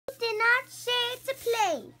to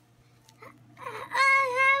play.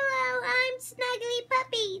 Hello, I'm Snuggly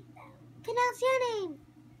Puppy. Pronounce your name.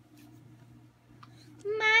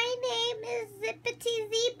 My name is Zippity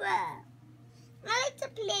Zebra. I like to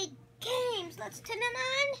play games. Let's turn it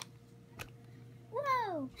on.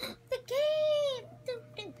 Whoa, the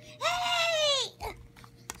game. Hey!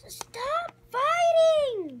 Stop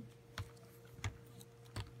fighting!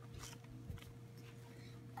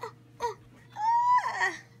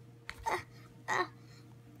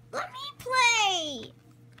 Let me play.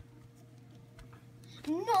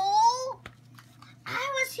 No, I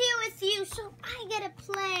was here with you, so I gotta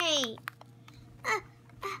play. I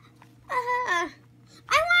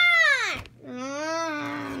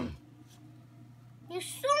won! You're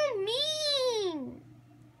so mean.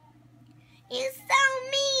 You're so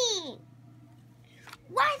mean.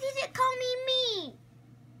 Why did you call me mean?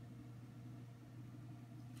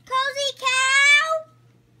 Cozy Cow?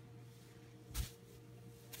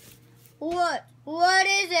 What? What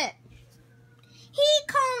is it? He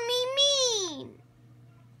called me